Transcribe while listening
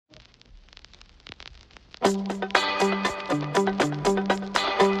Hi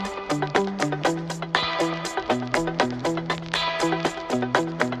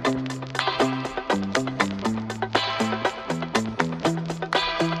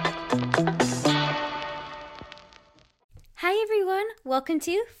everyone, welcome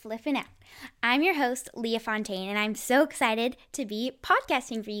to Flippin Out. I'm your host, Leah Fontaine, and I'm so excited to be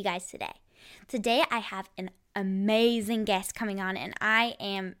podcasting for you guys today. Today I have an amazing guest coming on, and I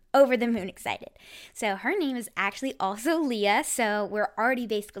am over the moon excited. So her name is actually also Leah, so we're already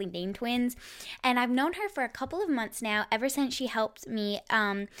basically name twins, and I've known her for a couple of months now, ever since she helped me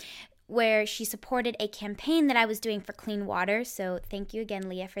where she supported a campaign that I was doing for clean water. So thank you again,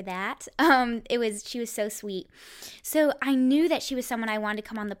 Leah, for that. She was so sweet. So I knew that she was someone I wanted to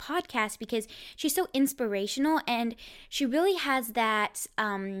come on the podcast because she's so inspirational, and she really has that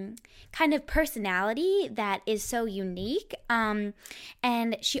kind of personality that is so unique.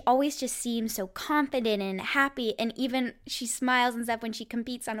 And she always just seems so confident and happy, and even she smiles and stuff when she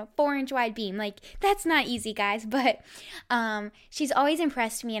competes on a 4-inch wide beam. Like, that's not easy, guys, but she's always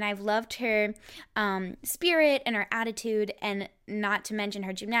impressed me, and I've loved her spirit and her attitude, and not to mention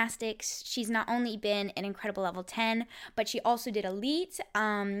her gymnastics. She's not only been an incredible level 10, but she also did elite,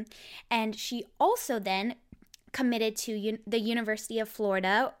 and she also then committed to the University of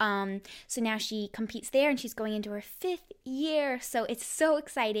Florida. So now she competes there, and she's going into her 5th year. So it's so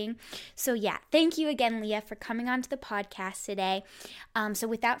exciting. So yeah, thank you again, Leah, for coming on to the podcast today. So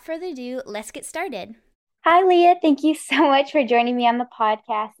without further ado, let's get started. Hi, Leah. Thank you so much for joining me on the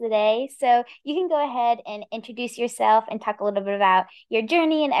podcast today. So you can go ahead and introduce yourself and talk a little bit about your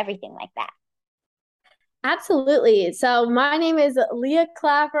journey and everything like that. Absolutely. So my name is Leah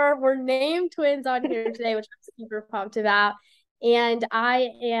Clapper. We're named twins on here today, which I'm super pumped about. And I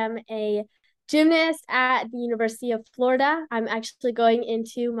am a gymnast at the University of Florida. I'm actually going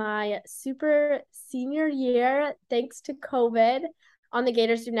into my super senior year, thanks to COVID, on the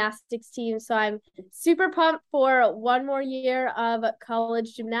Gators gymnastics team. So I'm super pumped for one more year of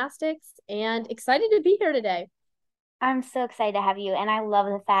college gymnastics and excited to be here today. I'm so excited to have you, and I love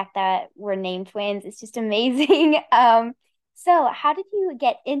the fact that we're named twins. It's just amazing. So how did you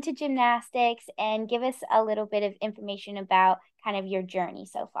get into gymnastics, and give us a little bit of information about kind of your journey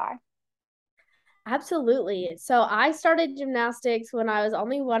so far? Absolutely. So I started gymnastics when I was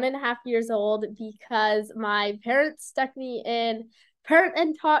only 1.5 years old because my parents stuck me in parent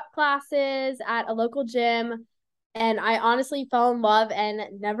and taught classes at a local gym. And I honestly fell in love and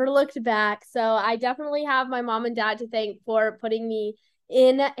never looked back. So I definitely have my mom and dad to thank for putting me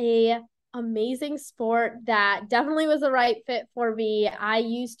in a amazing sport that definitely was the right fit for me. I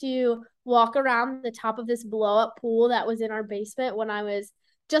used to walk around the top of this blow up pool that was in our basement when I was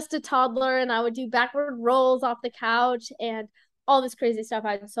just a toddler, and I would do backward rolls off the couch and all this crazy stuff.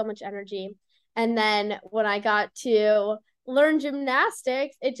 I had so much energy. And then when I got to learn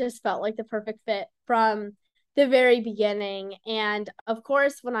gymnastics, it just felt like the perfect fit from the very beginning. And of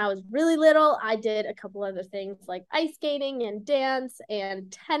course, when I was really little, I did a couple other things like ice skating and dance and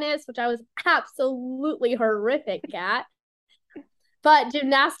tennis, which I was absolutely horrific at. But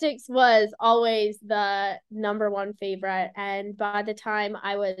gymnastics was always the number one favorite. And by the time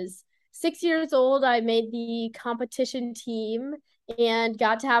I was 6 years old, I made the competition team and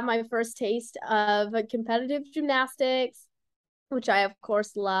got to have my first taste of competitive gymnastics, which I, of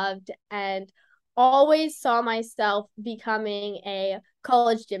course, loved, and always saw myself becoming a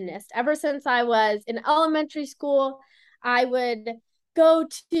college gymnast. Ever since I was in elementary school, I would go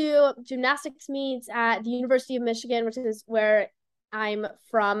to gymnastics meets at the University of Michigan, which is where I'm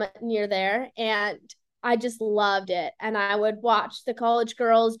from, near there, and I just loved it. And I would watch the college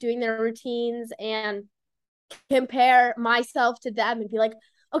girls doing their routines and compare myself to them and be like,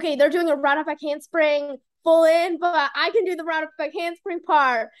 okay, they're doing a round up back handspring full in, but I can do the round up back handspring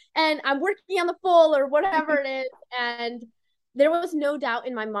part, and I'm working on the full or whatever it is. And there was no doubt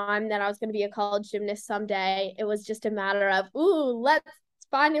in my mind that I was going to be a college gymnast someday. It was just a matter of, ooh, let's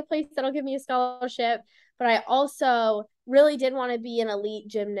find a place that'll give me a scholarship. But I also really did want to be an elite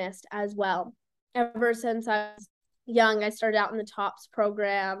gymnast as well. Ever since I was young, I started out in the TOPS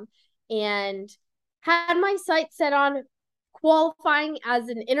program and had my sights set on qualifying as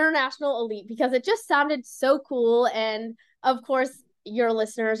an international elite because it just sounded so cool. And of course, your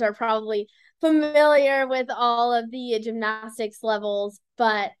listeners are probably familiar with all of the gymnastics levels,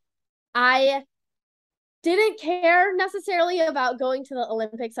 but I didn't care necessarily about going to the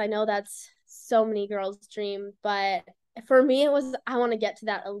Olympics. I know that's so many girls' dream, but for me, it was I want to get to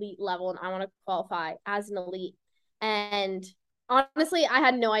that elite level and I want to qualify as an elite. And honestly, I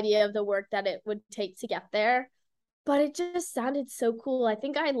had no idea of the work that it would take to get there. but it just sounded so cool. I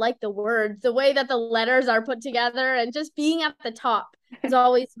think I like the words, the way that the letters are put together, and just being at the top was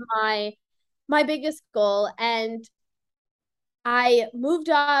always my biggest goal. And I moved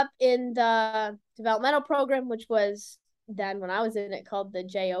up in the developmental program, which was then when I was in it called the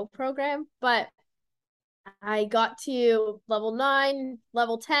JO program. But I got to level 9,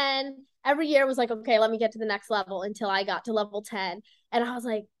 level 10. Every year was like, okay, let me get to the next level until I got to level 10. And I was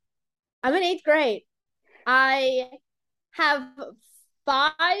like, I'm in 8th grade. I have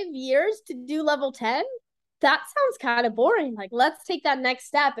 5 years to do level 10. That sounds kind of boring. Like, let's take that next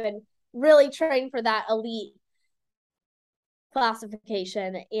step and really train for that elite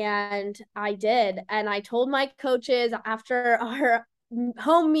classification. And I did. And I told my coaches after our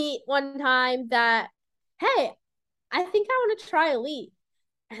home meet one time that, hey, I think I want to try elite.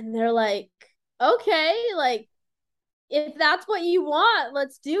 And they're like, okay, like, if that's what you want,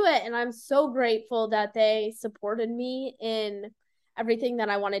 let's do it. And I'm so grateful that they supported me in everything that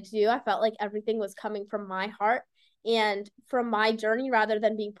I wanted to do. I felt like everything was coming from my heart and from my journey rather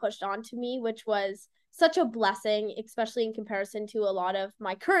than being pushed onto me, which was such a blessing, especially in comparison to a lot of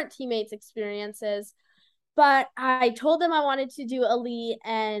my current teammates' experiences. But I told them I wanted to do elite,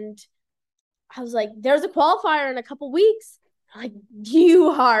 and I was like, there's a qualifier in a couple weeks. Like, you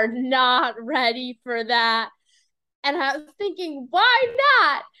are not ready for that. And I was thinking, why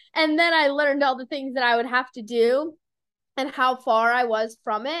not? And then I learned all the things that I would have to do and how far I was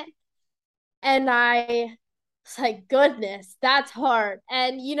from it. And I was like, goodness, that's hard.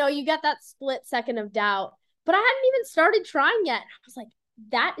 And, you get that split second of doubt. But I hadn't even started trying yet. I was like,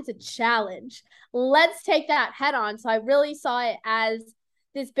 that is a challenge. Let's take that head on. So I really saw it as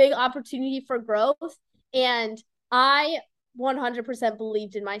this big opportunity for growth. And I 100%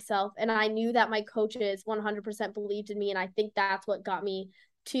 believed in myself. And I knew that my coaches 100% believed in me. And I think that's what got me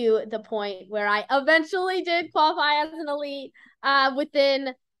to the point where I eventually did qualify as an elite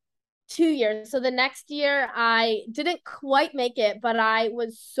within 2 years. So the next year, I didn't quite make it, but I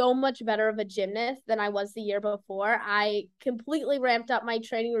was so much better of a gymnast than I was the year before. I completely ramped up my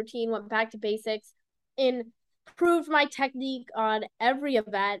training routine, went back to basics, improved my technique on every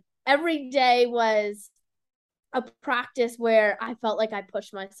event. Every day was a practice where I felt like I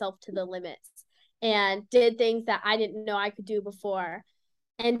pushed myself to the limits and did things that I didn't know I could do before,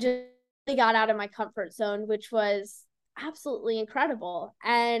 and just got out of my comfort zone, which was absolutely incredible.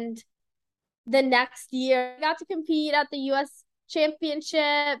 And the next year, I got to compete at the US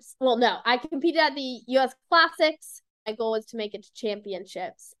championships. Well, no, I competed at the US classics. My goal was to make it to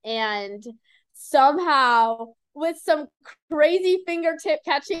championships. And somehow, with some crazy fingertip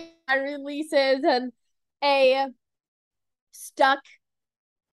catching releases and a stuck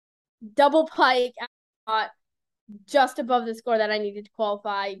double pike, I got just above the score that I needed to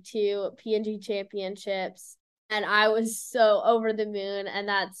qualify to PNG championships. And I was so over the moon. And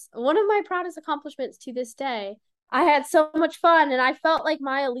that's one of my proudest accomplishments to this day. I had so much fun, and I felt like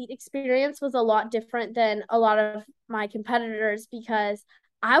my elite experience was a lot different than a lot of my competitors because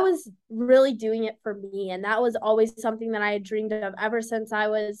I was really doing it for me. And that was always something that I had dreamed of ever since I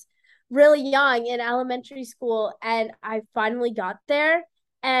was really young in elementary school. And I finally got there.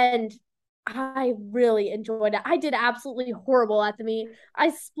 And I really enjoyed it. I did absolutely horrible at the meet. I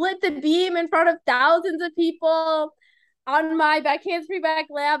split the beam in front of thousands of people on my back handspring, back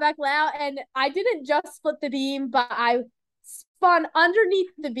layout. And I didn't just split the beam, but I spun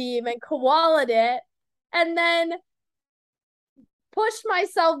underneath the beam and koala'd it. And then pushed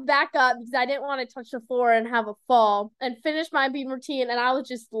myself back up because I didn't want to touch the floor and have a fall, and finish my beam routine. And I was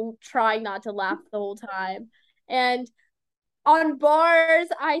just trying not to laugh the whole time. And on bars,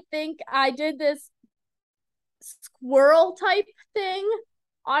 I think I did this squirrel type thing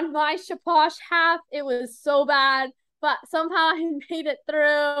on my shaposh half. It was so bad, but somehow I made it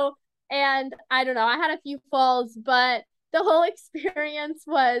through. And I don't know, I had a few falls, but the whole experience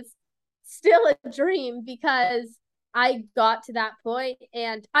was still a dream because I got to that point,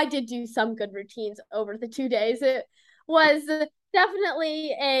 and I did do some good routines over the 2 days. It was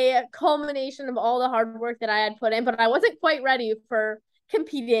definitely a culmination of all the hard work that I had put in, but I wasn't quite ready for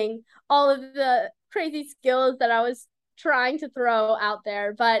competing all of the crazy skills that I was trying to throw out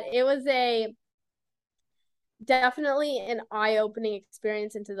there. But it was a definitely an eye-opening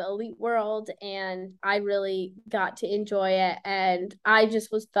experience into the elite world, and I really got to enjoy it. And I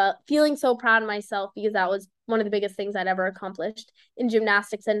just was feeling so proud of myself because that was one of the biggest things I'd ever accomplished in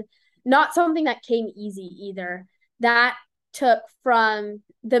gymnastics, and not something that came easy either. That took from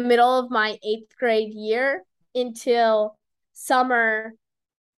the middle of my 8th grade year until summer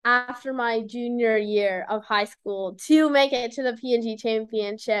after my junior year of high school to make it to the PNG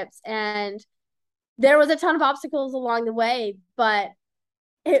championships. And there was a ton of obstacles along the way, but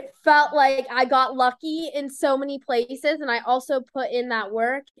it felt like I got lucky in so many places, and I also put in that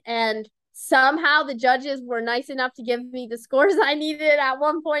work, and somehow the judges were nice enough to give me the scores I needed at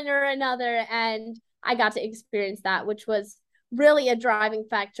one point or another, and I got to experience that, which was really a driving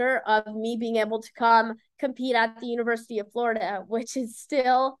factor of me being able to come compete at the University of Florida, which is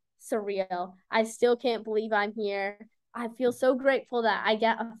still surreal. I still can't believe I'm here. I feel so grateful that I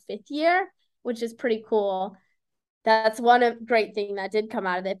get a fifth year, which is pretty cool. That's one great thing that did come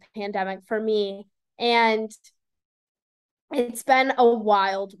out of the pandemic for me. And it's been a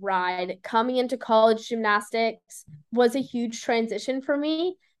wild ride. Coming into college gymnastics was a huge transition for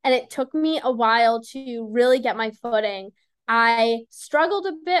me, and it took me a while to really get my footing. I struggled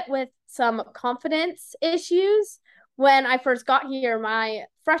a bit with some confidence issues when I first got here, my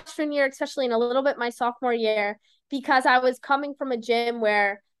freshman year, especially, in a little bit my sophomore year, because I was coming from a gym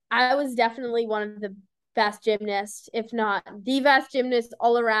where I was definitely one of the best gymnasts, if not the best gymnast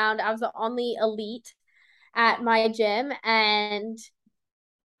all around. I was the only elite at my gym, and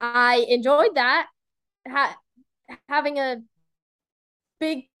I enjoyed that, having a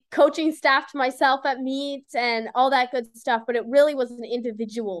big coaching staff to myself at meets and all that good stuff. But it really was an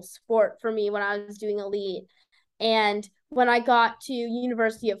individual sport for me when I was doing elite. And when I got to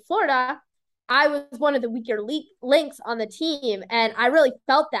University of Florida, I was one of the weaker links on the team, and I really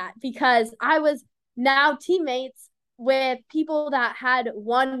felt that because I was now teammates with people that had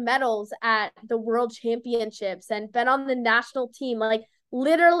won medals at the world championships and been on the national team. Like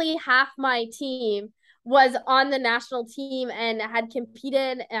literally half my team was on the national team and had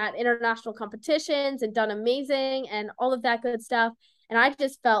competed at international competitions and done amazing and all of that good stuff. And I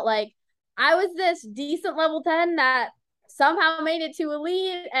just felt like I was this decent level 10 that somehow made it to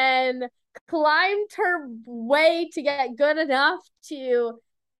elite and climbed her way to get good enough to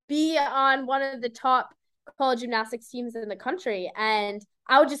be on one of the top college gymnastics teams in the country. And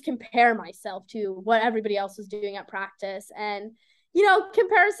I would just compare myself to what everybody else was doing at practice. And,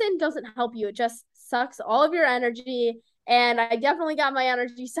 comparison doesn't help you. It just sucks all of your energy. And I definitely got my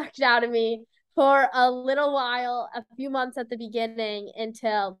energy sucked out of me for a little while, a few months at the beginning,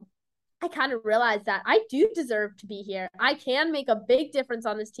 until I kind of realized that I do deserve to be here. I can make a big difference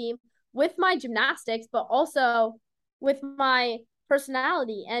on this team with my gymnastics, but also with my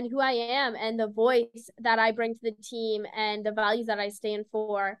personality and who I am and the voice that I bring to the team and the values that I stand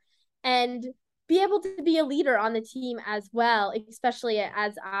for, and be able to be a leader on the team as well, especially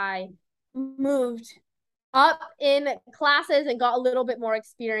as I moved up in classes and got a little bit more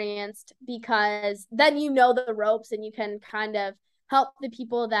experienced, because then the ropes and you can kind of help the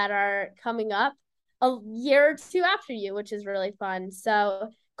people that are coming up a year or two after you, which is really fun. So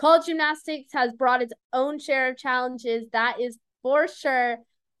college gymnastics has brought its own share of challenges, that is for sure.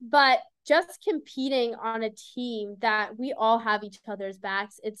 But just competing on a team that we all have each other's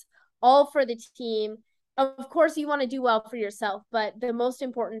backs, it's all for the team. Of course, you want to do well for yourself, but the most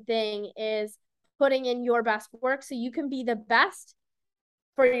important thing is putting in your best work so you can be the best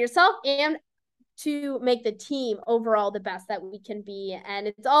for yourself and to make the team overall the best that we can be. And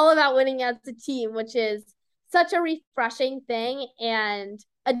it's all about winning as a team, which is such a refreshing thing and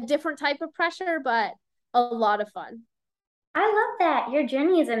a different type of pressure, but a lot of fun. I love that. Your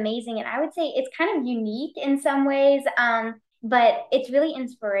journey is amazing. And I would say it's kind of unique in some ways, but it's really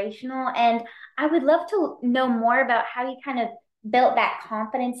inspirational. And I would love to know more about how you kind of built that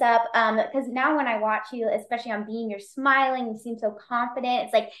confidence up. Because now when I watch you, especially on being, you're smiling, you seem so confident.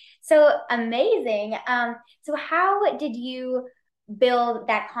 It's like so amazing. So how did you build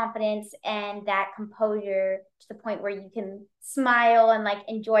that confidence and that composure to the point where you can smile and like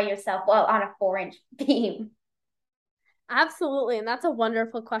enjoy yourself while on a 4-inch beam? Absolutely. And that's a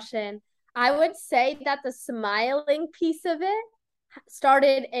wonderful question. I would say that the smiling piece of it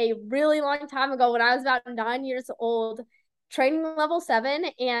started a really long time ago when I was about 9 years old, training level 7,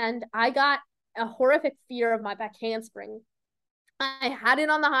 and I got a horrific fear of my back handspring. I had it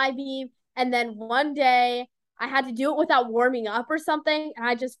on the high beam, and then one day I had to do it without warming up or something, and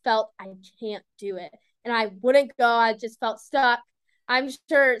I just felt I can't do it. And I wouldn't go. I just felt stuck. I'm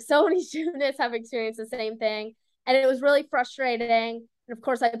sure so many students have experienced the same thing, and it was really frustrating. And of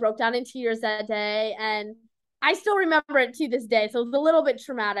course, I broke down in tears that day, and I still remember it to this day. So it was a little bit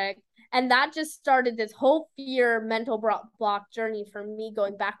traumatic. And that just started this whole fear mental block journey for me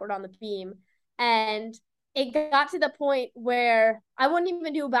going backward on the beam. And it got to the point where I wouldn't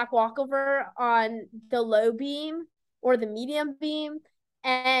even do a back walkover on the low beam or the medium beam.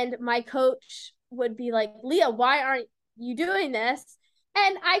 And my coach would be like, Leah, why aren't you doing this?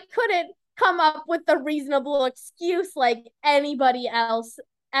 And I couldn't come up with a reasonable excuse like anybody else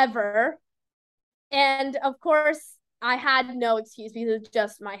ever. And of course, I had no excuse because it was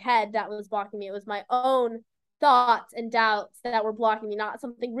just my head that was blocking me. It was my own thoughts and doubts that were blocking me, not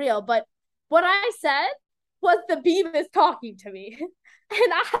something real. But what I said was the beam is talking to me. And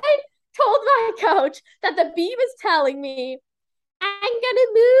I told my coach that the beam is telling me, I'm gonna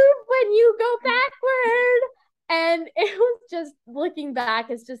move when you go backward. And it was just, looking back,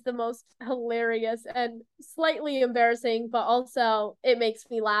 it's just the most hilarious and slightly embarrassing, but also it makes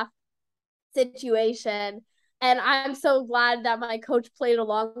me laugh situation. And I'm so glad that my coach played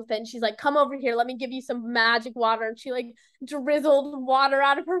along with it. And she's like, come over here, let me give you some magic water. And she like drizzled water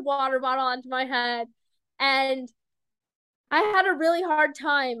out of her water bottle onto my head. And I had a really hard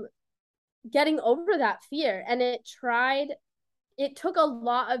time getting over that fear. And it took a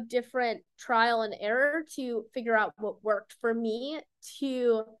lot of different trial and error to figure out what worked for me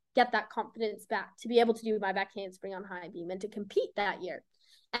to get that confidence back, to be able to do my back handspring on high beam and to compete that year.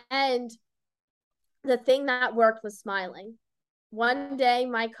 And the thing that worked was smiling. One day,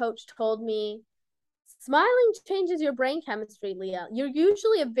 my coach told me, smiling changes your brain chemistry, Leah. You're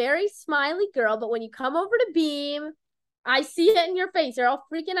usually a very smiley girl, but when you come over to beam, I see it in your face. You're all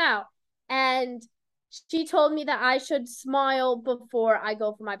freaking out. And she told me that I should smile before I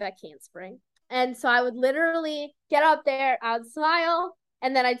go for my back handspring. And so I would literally get up there, I would smile,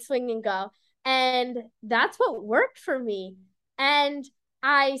 and then I'd swing and go. And that's what worked for me. And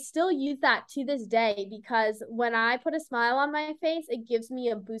I still use that to this day because when I put a smile on my face, it gives me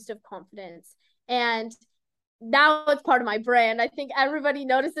a boost of confidence. And now it's part of my brand. I think everybody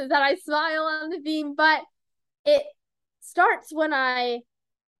notices that I smile on the beam, but it starts when I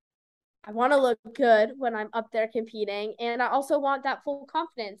want to look good when I'm up there competing. And I also want that full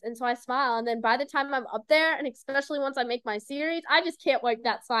confidence. And so I smile. And then by the time I'm up there, and especially once I make my series, I just can't wipe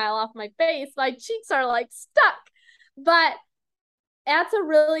that smile off my face. My cheeks are like stuck. But that's a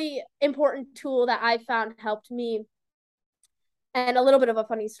really important tool that I found helped me. And a little bit of a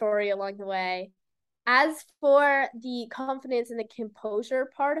funny story along the way. As for the confidence and the composure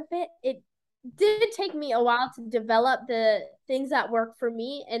part of it, it did take me a while to develop the things that work for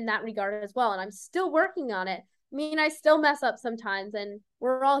me in that regard as well. And I'm still working on it. I mean, I still mess up sometimes and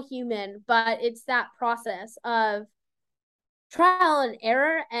we're all human, but it's that process of trial and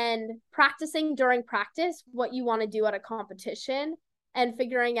error and practicing during practice what you want to do at a competition and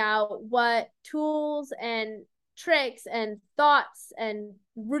figuring out what tools and tricks and thoughts and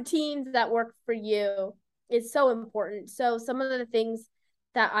routines that work for you is so important. So some of the things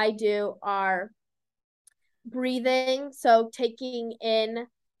that I do are breathing, so taking in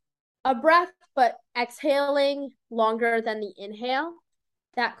a breath but exhaling longer than the inhale.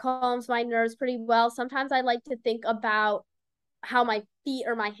 That calms my nerves pretty well. Sometimes I like to think about how my feet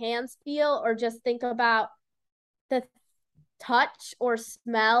or my hands feel, or just think about the touch or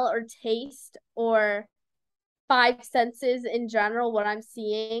smell or taste or five senses in general, what I'm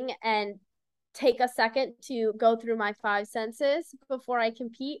seeing, and take a second to go through my five senses before I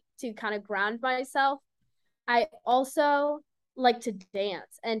compete to kind of ground myself. I also like to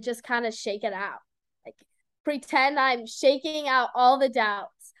dance and just kind of shake it out. Like pretend I'm shaking out all the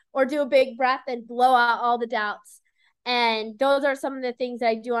doubts, or do a big breath and blow out all the doubts. And those are some of the things that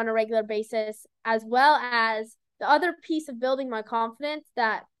I do on a regular basis, as well as the other piece of building my confidence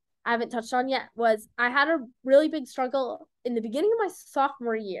that I haven't touched on yet was I had a really big struggle in the beginning of my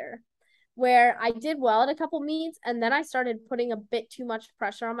sophomore year where I did well at a couple meets, and then I started putting a bit too much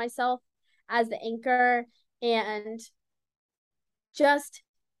pressure on myself as the anchor and just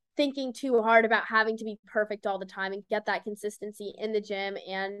thinking too hard about having to be perfect all the time and get that consistency in the gym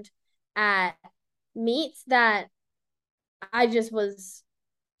and at meets that I just was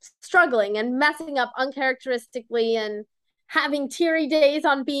struggling and messing up uncharacteristically and having teary days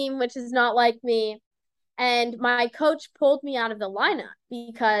on beam, which is not like me. And my coach pulled me out of the lineup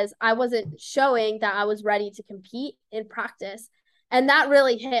because I wasn't showing that I was ready to compete in practice. And that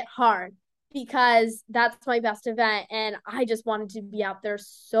really hit hard because that's my best event. And I just wanted to be out there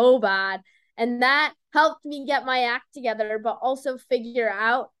so bad. And that helped me get my act together, but also figure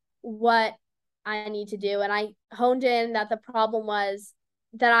out what I need to do. And I honed in that the problem was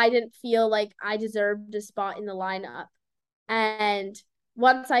that I didn't feel like I deserved a spot in the lineup. And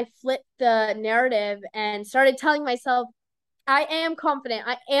once I flipped the narrative and started telling myself, I am confident,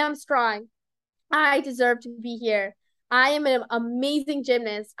 I am strong, I deserve to be here. I am an amazing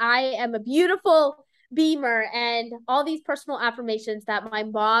gymnast. I am a beautiful beamer, and all these personal affirmations that my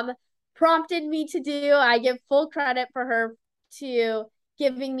mom prompted me to do. I give full credit for her to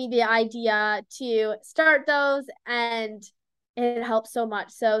giving me the idea to start those, and it helps so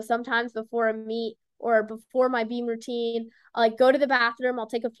much. So sometimes before a meet or before my beam routine, I'll like go to the bathroom, I'll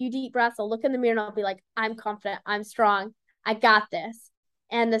take a few deep breaths, I'll look in the mirror and I'll be like, I'm confident, I'm strong, I got this.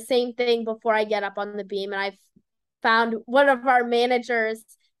 And the same thing before I get up on the beam. And I've found one of our managers,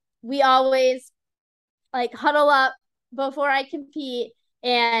 we always like huddle up before I compete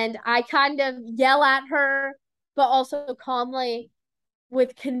and I kind of yell at her, but also calmly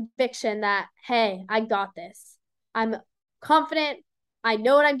with conviction that, hey, I got this. I'm confident. I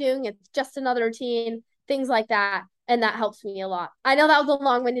know what I'm doing. It's just another routine, things like that. And that helps me a lot. I know that was a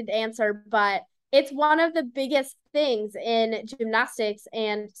long winded answer, but it's one of the biggest things in gymnastics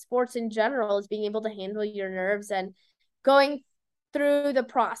and sports in general is being able to handle your nerves and going through the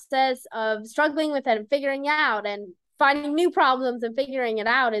process of struggling with it and figuring out and finding new problems and figuring it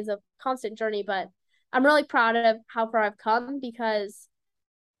out is a constant journey. But I'm really proud of how far I've come because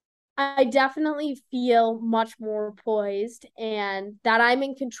I definitely feel much more poised and that I'm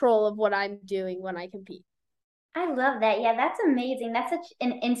in control of what I'm doing when I compete. I love that. Yeah, that's amazing. That's such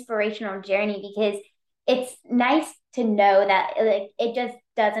an inspirational journey because it's nice to know that like it just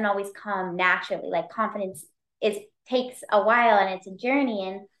doesn't always come naturally. Like confidence is takes a while and it's a journey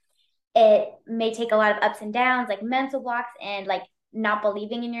and it may take a lot of ups and downs, like mental blocks and like not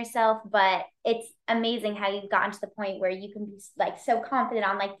believing in yourself, but it's amazing how you've gotten to the point where you can be like so confident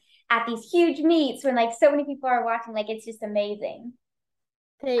on like at these huge meets when like so many people are watching. Like it's just amazing.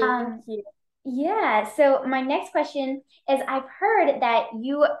 Thank Um, you. yeah. So my next question is I've heard that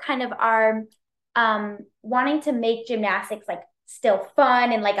you kind of are wanting to make gymnastics like still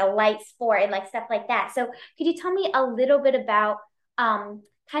fun and like a light sport and like stuff like that. So could you tell me a little bit about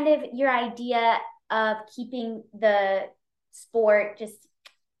kind of your idea of keeping the sport just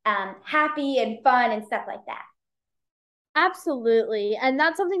happy and fun and stuff like that? Absolutely. And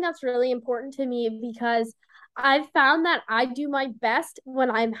that's something that's really important to me because I've found that I do my best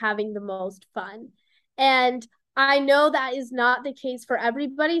when I'm having the most fun. And I know that is not the case for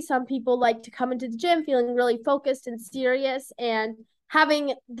everybody. Some people like to come into the gym feeling really focused and serious and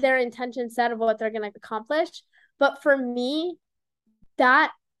having their intention set of what they're going to accomplish. But for me,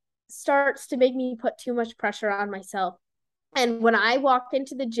 that starts to make me put too much pressure on myself. And when I walk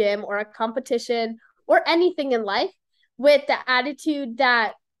into the gym or a competition or anything in life with the attitude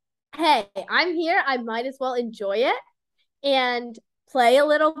that, hey, I'm here, I might as well enjoy it and play a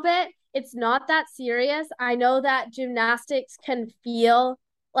little bit. It's not that serious. I know that gymnastics can feel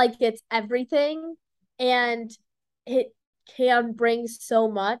like it's everything and it can bring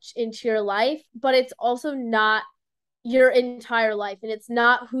so much into your life, but it's also not your entire life and it's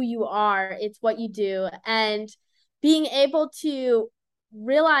not who you are, it's what you do. And being able to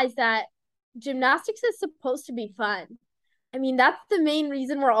realize that gymnastics is supposed to be fun. I mean, that's the main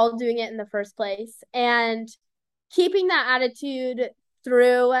reason we're all doing it in the first place. And keeping that attitude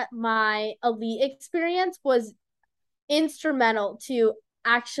through my elite experience was instrumental to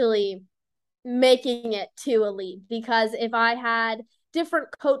actually making it to elite. Because if I had different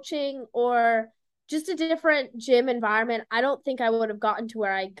coaching or just a different gym environment, I don't think I would have gotten to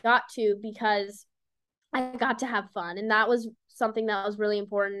where I got to because I got to have fun. And that was something that was really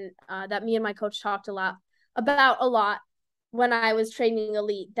important that me and my coach talked a lot when I was training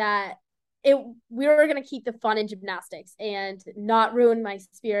elite, that we were going to keep the fun in gymnastics and not ruin my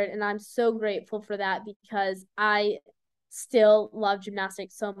spirit. And I'm so grateful for that because I still love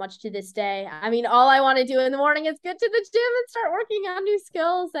gymnastics so much to this day. I mean, all I want to do in the morning is get to the gym and start working on new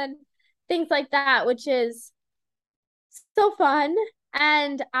skills and things like that, which is so fun.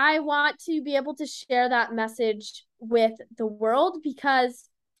 And I want to be able to share that message with the world because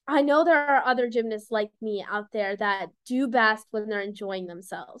I know there are other gymnasts like me out there that do best when they're enjoying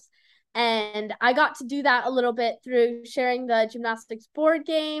themselves. And I got to do that a little bit through sharing the gymnastics board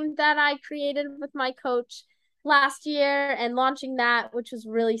game that I created with my coach last year and launching that, which was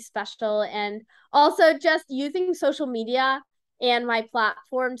really special. And also just using social media and my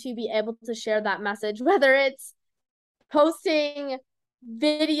platform to be able to share that message, whether it's posting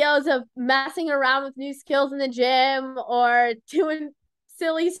videos of messing around with new skills in the gym or doing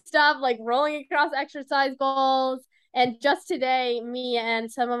silly stuff like rolling across exercise balls. And just today, me and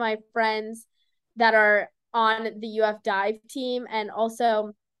some of my friends that are on the UF dive team and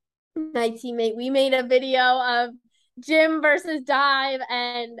also my teammate, we made a video of gym versus dive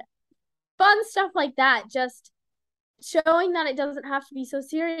and fun stuff like that. Just showing that it doesn't have to be so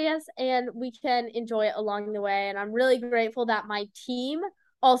serious and we can enjoy it along the way. And I'm really grateful that my team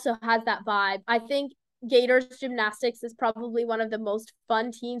also has that vibe. I think Gators Gymnastics is probably one of the most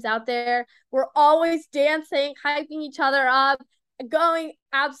fun teams out there. We're always dancing, hyping each other up, going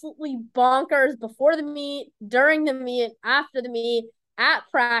absolutely bonkers before the meet, during the meet, after the meet, at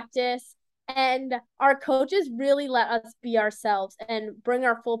practice. And our coaches really let us be ourselves and bring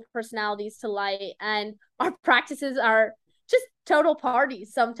our full personalities to light. And our practices are just total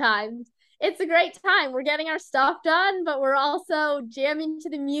parties sometimes. It's a great time. We're getting our stuff done, but we're also jamming to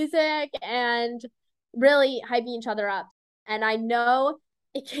the music and really hyping each other up. And I know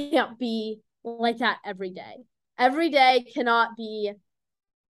it can't be like that every day. Every day cannot be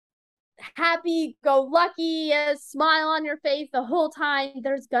happy go lucky, smile on your face the whole time.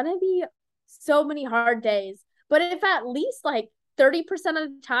 There's gonna be so many hard days. But if at least like 30% of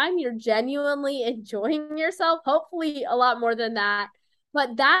the time you're genuinely enjoying yourself, hopefully a lot more than that.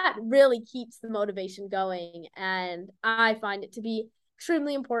 But that really keeps the motivation going. And I find it to be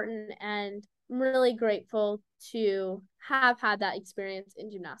extremely important. And I'm really grateful to have had that experience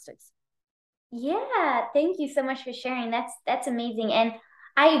in gymnastics. Yeah, thank you so much for sharing. That's amazing. And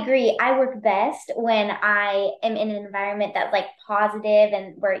I agree. I work best when I am in an environment that's like positive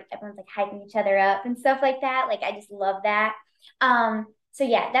and where everyone's like hyping each other up and stuff like that. Like I just love that. So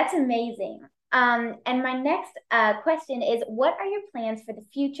yeah, that's amazing. And my next question is, what are your plans for the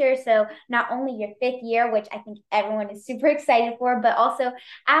future? So not only your fifth year, which I think everyone is super excited for, but also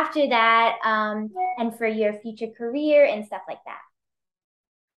after that, and for your future career and stuff like that.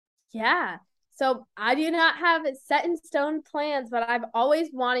 Yeah. So I do not have set in stone plans, but I've always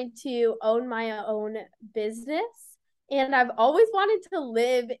wanted to own my own business. And I've always wanted to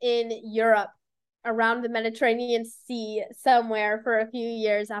live in Europe around the Mediterranean Sea somewhere for a few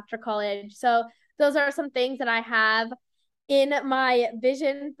years after college. So those are some things that I have in my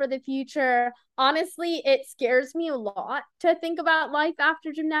vision for the future. Honestly, it scares me a lot to think about life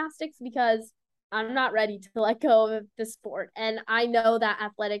after gymnastics because I'm not ready to let go of the sport. And I know that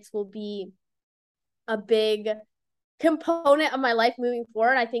athletics will be a big component of my life moving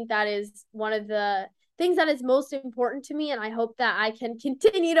forward. I think that is one of the things that is most important to me. And I hope that I can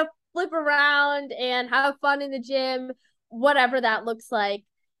continue to flip around and have fun in the gym, whatever that looks like,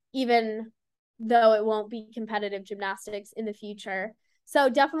 even though it won't be competitive gymnastics in the future. So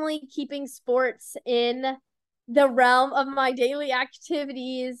definitely keeping sports in the realm of my daily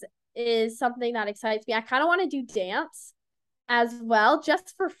activities is something that excites me. I kind of want to do dance as well,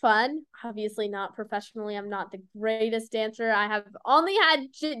 just for fun. Obviously, not professionally. I'm not the greatest dancer. I have only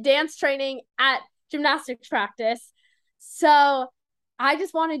had dance training at gymnastics practice. So I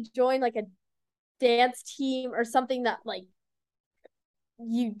just want to join like a dance team or something that like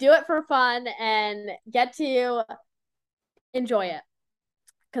you do it for fun and get to enjoy it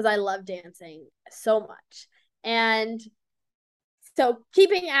because I love dancing so much. And so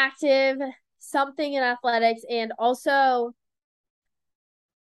keeping active, something in athletics, and also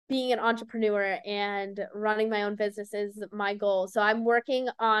being an entrepreneur and running my own business is my goal. So I'm working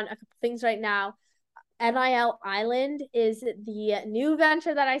on a couple things right now. NIL Island is the new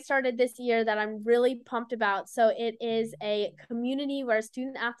venture that I started this year that I'm really pumped about. So it is a community where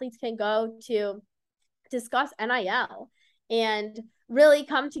student athletes can go to discuss NIL and really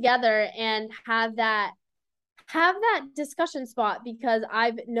come together and have that discussion spot, because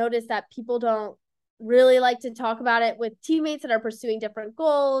I've noticed that people don't really like to talk about it with teammates that are pursuing different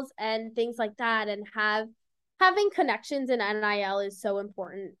goals and things like that. And having connections in NIL is so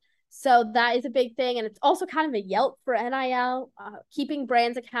important. So that is a big thing. And it's also kind of a Yelp for NIL, keeping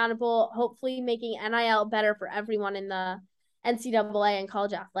brands accountable, hopefully making NIL better for everyone in the NCAA and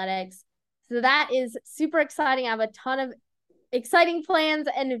college athletics. So that is super exciting. I have a ton of exciting plans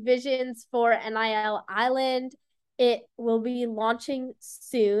and visions for NIL Island. It will be launching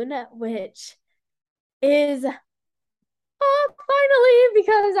soon, which is finally,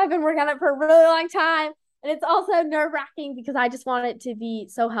 because I've been working on it for a really long time. And it's also nerve-wracking because I just want it to be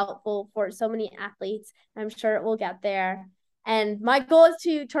so helpful for so many athletes. I'm sure it will get there. And my goal is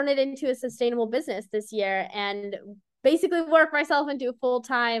to turn it into a sustainable business this year and basically work myself into a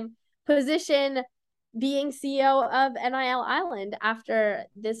full-time position being CEO of NIL Island after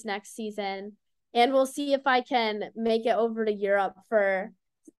this next season. And we'll see if I can make it over to Europe for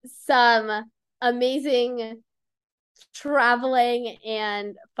some amazing traveling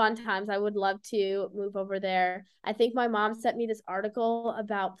and fun times. I would love to move over there. I think my mom sent me this article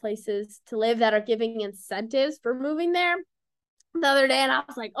about places to live that are giving incentives for moving there the other day, and I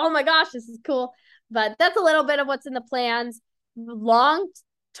was like, oh my gosh, this is cool. But that's a little bit of what's in the plans. Long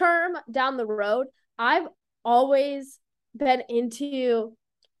term down the road, I've always been into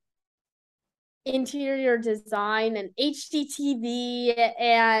interior design and HDTV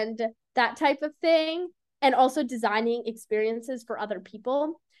and that type of thing, and also designing experiences for other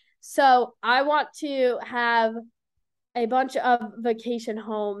people. So I want to have a bunch of vacation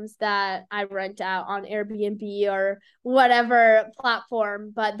homes that I rent out on Airbnb or whatever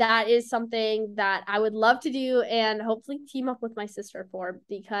platform. But that is something that I would love to do and hopefully team up with my sister for,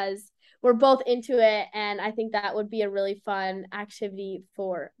 because we're both into it. And I think that would be a really fun activity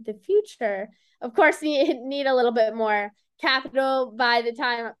for the future. Of course, we need a little bit more capital by the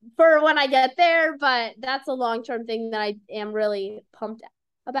time for when I get there, but that's a long-term thing that I am really pumped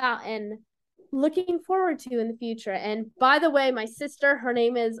about and looking forward to in the future. And by the way, my sister, her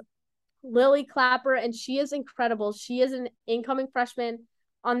name is Leah Clapper, and she is incredible. She is an incoming freshman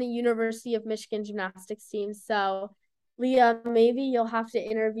on the University of Michigan gymnastics team. So Leah, maybe you'll have to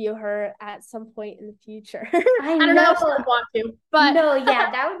interview her at some point in the future. I don't know if she would want to, but no, yeah,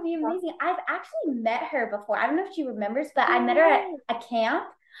 that would be amazing. I've actually met her before. I don't know if she remembers, but I met her at a camp.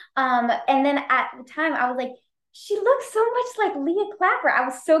 And then at the time I was like, she looks so much like Leah Clapper. I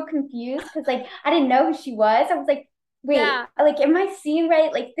was so confused because like I didn't know who she was. I was like, wait, like am I seeing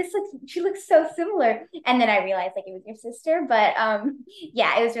right? Like she looks so similar. And then I realized like it was your sister. But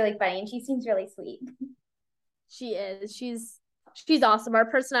yeah, it was really funny and she seems really sweet. She is. She's awesome. Our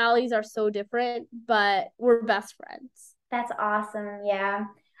personalities are so different, but we're best friends. That's awesome. Yeah.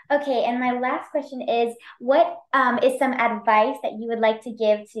 Okay, and my last question is, what is some advice that you would like to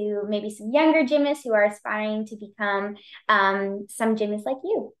give to maybe some younger gymnasts who are aspiring to become some gymnasts like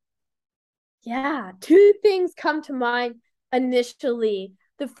you? Yeah, two things come to mind initially.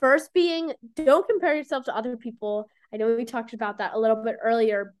 The first being, don't compare yourself to other people. I know we talked about that a little bit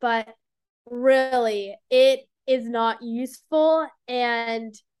earlier, but really, it is not useful,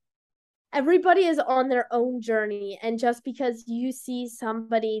 and everybody is on their own journey. And just because you see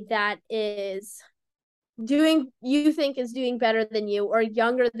somebody that is you think is doing better than you or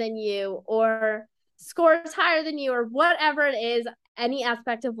younger than you or scores higher than you or whatever it is, any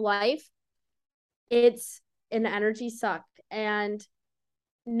aspect of life, it's an energy suck. And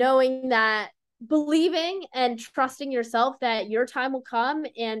knowing that, believing and trusting yourself that your time will come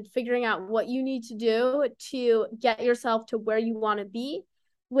and figuring out what you need to do to get yourself to where you want to be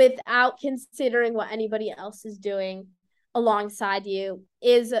without considering what anybody else is doing alongside you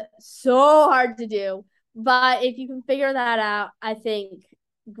is so hard to do. But if you can figure that out, I think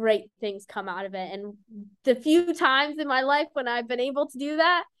great things come out of it. And the few times in my life when I've been able to do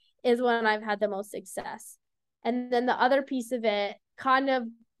that is when I've had the most success. And then the other piece of it kind of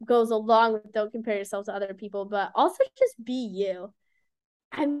goes along with don't compare yourself to other people, but also just be you.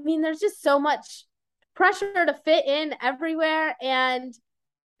 I mean, there's just so much pressure to fit in everywhere, and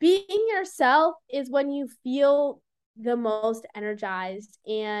being yourself is when you feel the most energized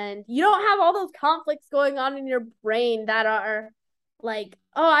and you don't have all those conflicts going on in your brain that are like,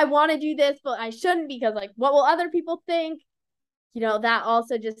 oh, I want to do this, but I shouldn't because like, what will other people think? That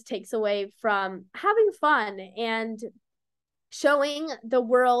also just takes away from having fun and showing the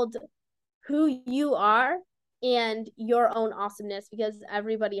world who you are and your own awesomeness, because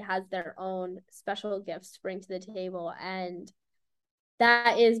everybody has their own special gifts to bring to the table. And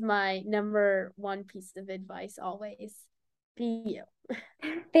that is my number one piece of advice always. Be you.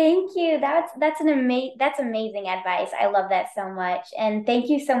 Thank you. That's amazing advice. I love that so much. And thank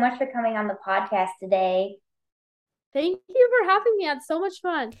you so much for coming on the podcast today. Thank you for having me. I had so much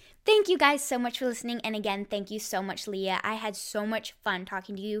fun. Thank you guys so much for listening. And again, thank you so much, Leah. I had so much fun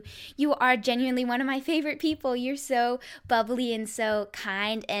talking to you. You are genuinely one of my favorite people. You're so bubbly and so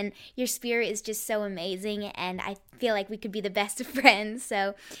kind, and your spirit is just so amazing. And I feel like we could be the best of friends.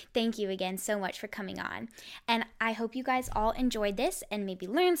 So thank you again so much for coming on. And I hope you guys all enjoyed this and maybe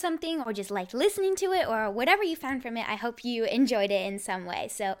learned something or just liked listening to it or whatever you found from it. I hope you enjoyed it in some way.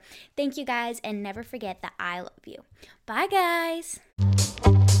 So thank you guys, and never forget that I love you. Bye, guys.